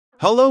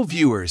Hello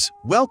viewers,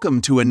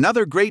 welcome to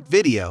another great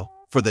video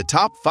for the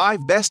top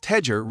 5 best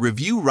hedger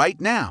review right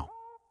now.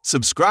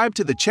 Subscribe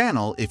to the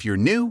channel if you're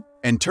new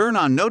and turn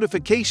on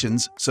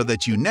notifications so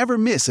that you never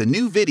miss a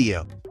new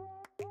video.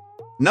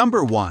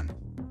 Number 1.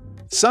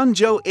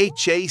 Joe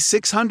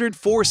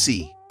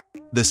HJ604C.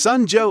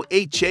 The Joe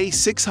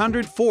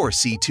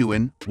HJ604C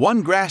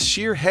 2-in-1 grass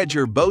shear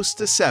hedger boasts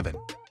a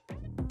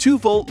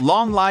 7.2-volt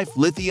long-life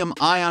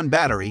lithium-ion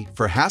battery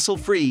for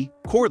hassle-free,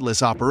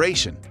 cordless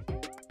operation.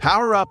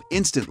 Power up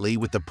instantly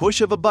with the push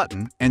of a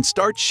button and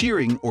start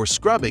shearing or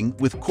scrubbing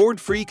with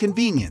cord-free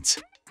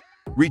convenience.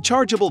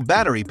 Rechargeable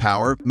battery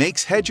power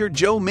makes Hedger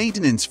Joe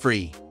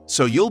maintenance-free,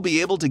 so you'll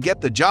be able to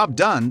get the job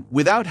done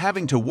without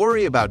having to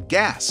worry about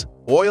gas,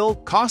 oil,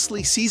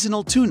 costly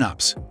seasonal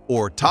tune-ups,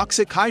 or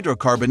toxic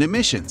hydrocarbon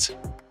emissions.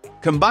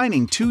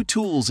 Combining two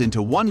tools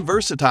into one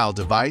versatile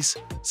device,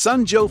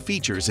 Joe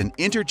features an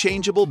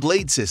interchangeable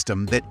blade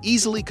system that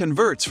easily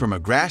converts from a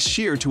grass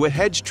shear to a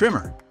hedge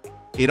trimmer.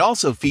 It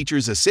also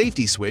features a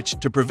safety switch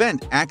to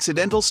prevent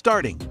accidental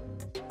starting.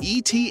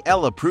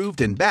 ETL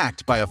approved and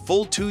backed by a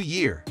full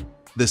 2-year.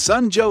 The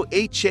Joe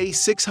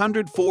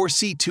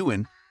HJ604C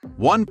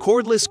 2-in-1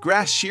 cordless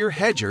grass shear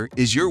hedger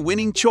is your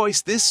winning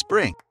choice this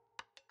spring.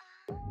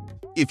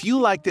 If you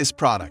like this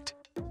product,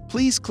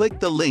 please click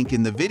the link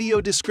in the video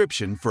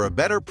description for a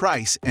better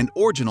price and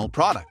original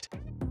product.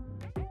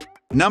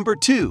 Number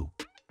 2.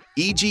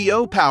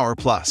 EGO Power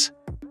Plus.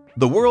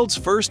 The world's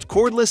first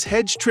cordless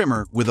hedge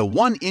trimmer with a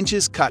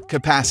 1-inch cut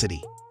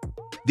capacity.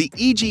 The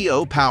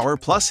EGO Power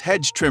Plus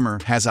hedge trimmer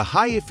has a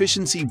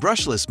high-efficiency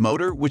brushless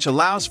motor which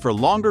allows for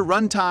longer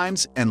run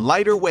times and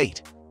lighter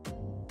weight.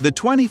 The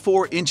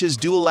 24-inch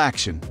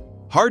dual-action,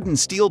 hardened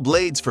steel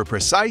blades for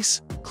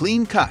precise,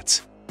 clean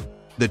cuts.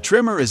 The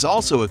trimmer is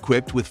also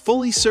equipped with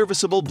fully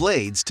serviceable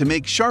blades to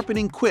make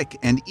sharpening quick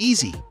and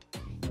easy.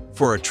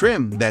 For a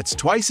trim that's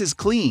twice as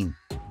clean,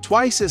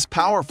 twice as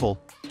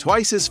powerful,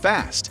 twice as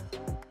fast.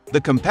 The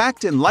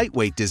compact and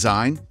lightweight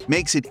design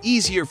makes it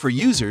easier for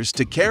users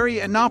to carry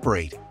and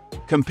operate,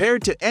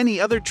 compared to any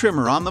other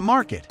trimmer on the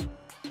market,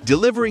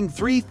 delivering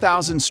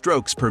 3,000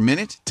 strokes per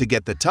minute to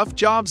get the tough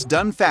jobs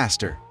done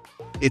faster.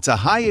 It's a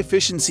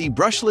high-efficiency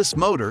brushless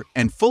motor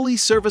and fully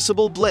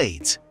serviceable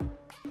blades.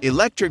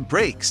 Electric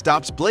brake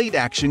stops blade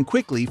action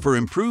quickly for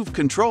improved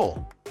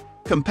control.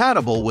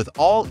 Compatible with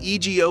all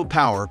EGO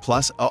Power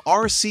Plus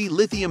RC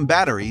lithium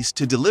batteries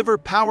to deliver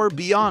power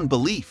beyond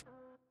belief.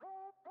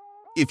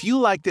 If you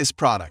like this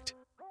product,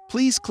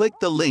 please click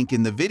the link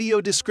in the video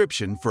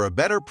description for a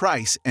better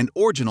price and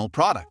original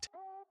product.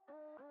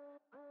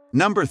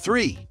 Number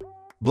 3.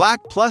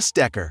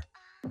 BLACK+DECKER.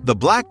 The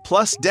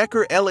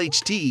BLACK+DECKER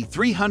LHT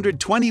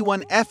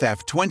 321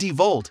 FF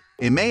 20-volt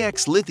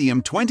MAX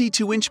lithium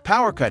 22-inch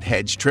power cut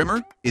hedge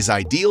trimmer is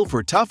ideal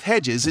for tough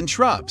hedges and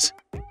shrubs.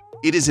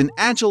 It is an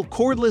agile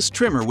cordless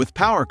trimmer with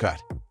power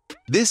cut.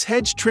 This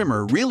hedge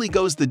trimmer really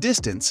goes the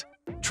distance,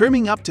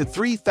 trimming up to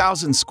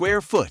 3,000 square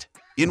foot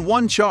in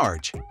one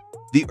charge.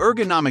 The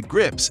ergonomic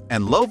grips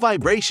and low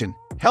vibration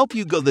help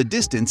you go the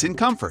distance in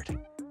comfort.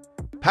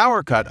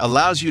 Power cut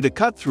allows you to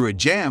cut through a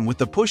jam with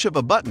the push of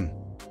a button.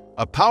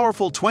 A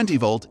powerful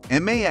 20-volt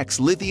MAX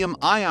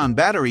lithium-ion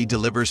battery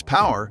delivers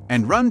power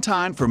and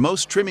runtime for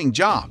most trimming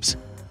jobs.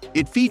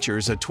 It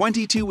features a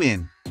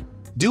 22-in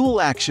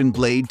dual-action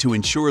blade to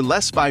ensure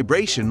less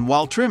vibration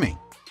while trimming.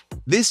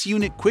 This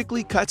unit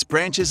quickly cuts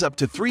branches up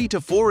to 3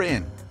 to 4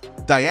 in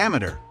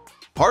diameter,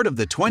 part of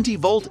the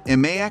 20-volt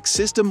MAX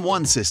System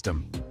 1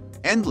 system.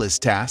 Endless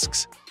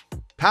tasks.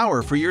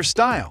 Power for your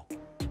style.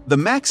 The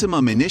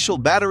maximum initial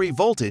battery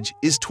voltage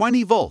is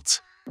 20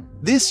 volts.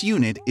 This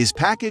unit is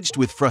packaged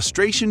with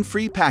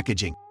frustration-free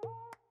packaging.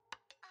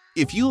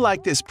 If you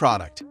like this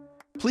product,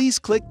 please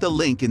click the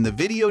link in the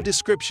video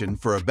description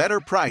for a better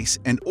price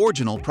and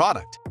original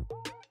product.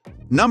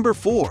 Number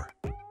 4.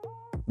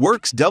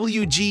 WORX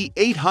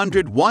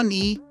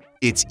WG801E.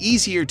 It's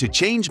easier to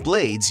change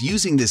blades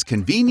using this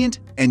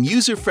convenient and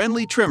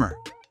user-friendly trimmer.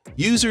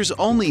 Users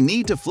only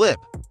need to flip,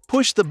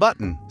 push the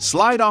button,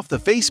 slide off the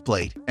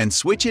faceplate, and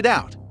switch it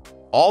out.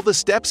 All the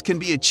steps can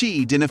be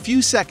achieved in a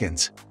few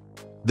seconds.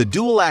 The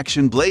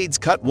dual-action blades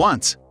cut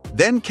once,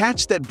 then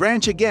catch that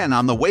branch again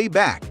on the way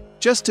back,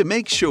 just to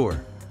make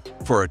sure.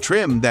 For a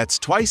trim that's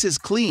twice as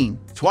clean,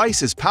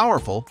 twice as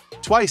powerful,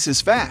 twice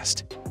as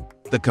fast.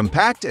 The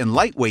compact and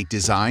lightweight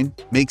design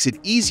makes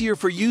it easier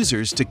for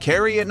users to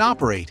carry and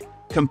operate,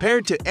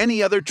 compared to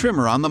any other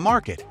trimmer on the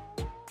market.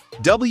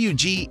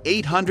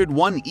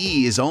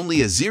 WG801E is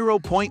only a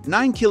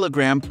 0.9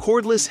 kilogram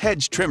cordless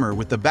hedge trimmer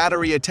with the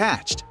battery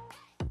attached.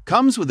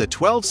 Comes with a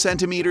 12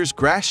 cm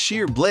grass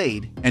shear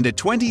blade and a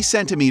 20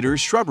 cm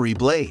shrubbery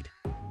blade.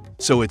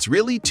 So it's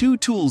really 2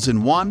 tools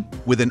in one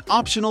with an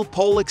optional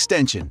pole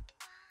extension.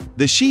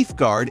 The sheath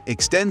guard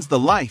extends the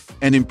life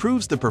and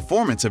improves the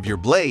performance of your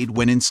blade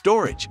when in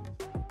storage.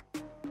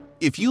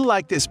 If you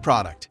like this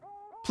product,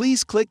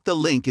 please click the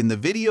link in the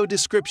video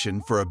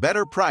description for a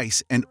better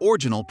price and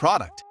original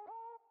product.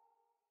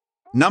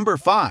 Number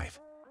 5.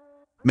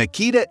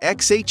 Makita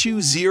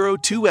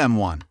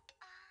XHU02M1.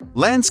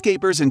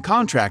 Landscapers and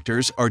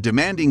contractors are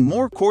demanding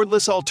more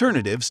cordless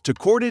alternatives to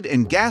corded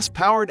and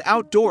gas-powered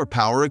outdoor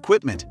power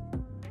equipment.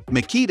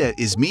 Makita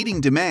is meeting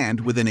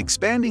demand with an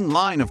expanding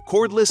line of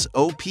cordless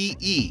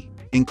OPE,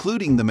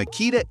 including the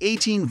Makita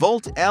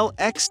 18-volt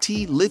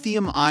LXT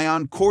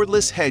lithium-ion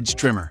cordless hedge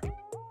trimmer.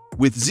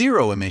 With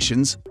zero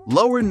emissions,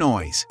 lower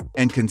noise,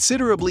 and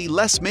considerably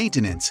less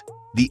maintenance,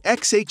 the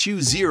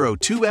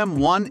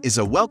XHU02M1 is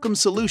a welcome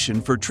solution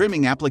for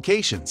trimming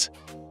applications.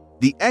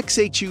 The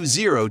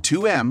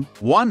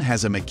XHU02M1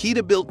 has a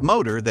Makita-built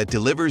motor that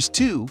delivers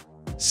two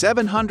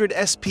 700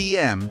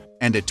 SPM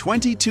and a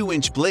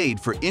 22-inch blade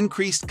for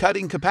increased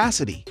cutting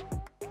capacity.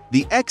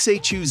 The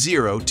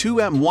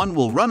XHU02M1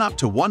 will run up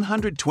to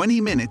 120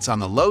 minutes on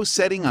the low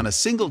setting on a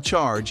single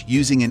charge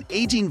using an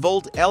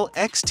 18-volt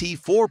LXT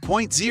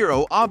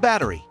 4.0 Ah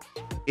battery.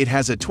 It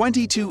has a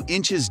 22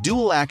 inches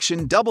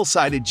dual-action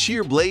double-sided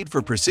shear blade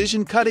for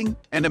precision cutting,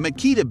 and a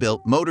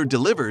Makita-built motor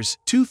delivers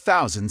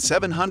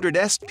 2,700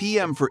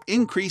 SPM for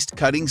increased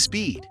cutting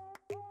speed.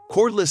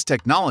 Cordless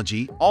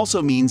technology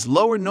also means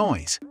lower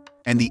noise,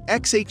 and the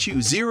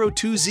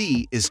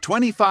XHU02Z is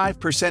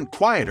 25%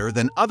 quieter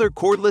than other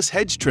cordless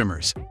hedge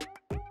trimmers.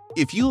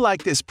 If you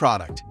like this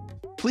product,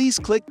 please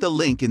click the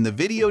link in the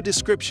video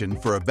description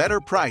for a better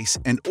price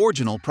and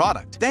original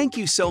product. Thank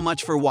you so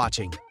much for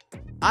watching.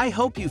 I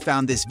hope you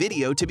found this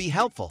video to be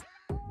helpful.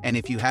 And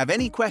if you have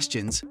any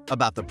questions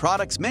about the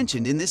products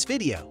mentioned in this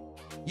video,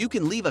 you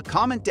can leave a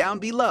comment down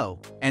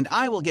below, and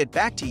I will get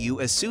back to you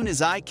as soon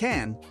as I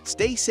can.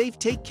 Stay safe,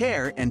 take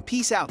care, and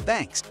peace out.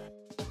 Thanks.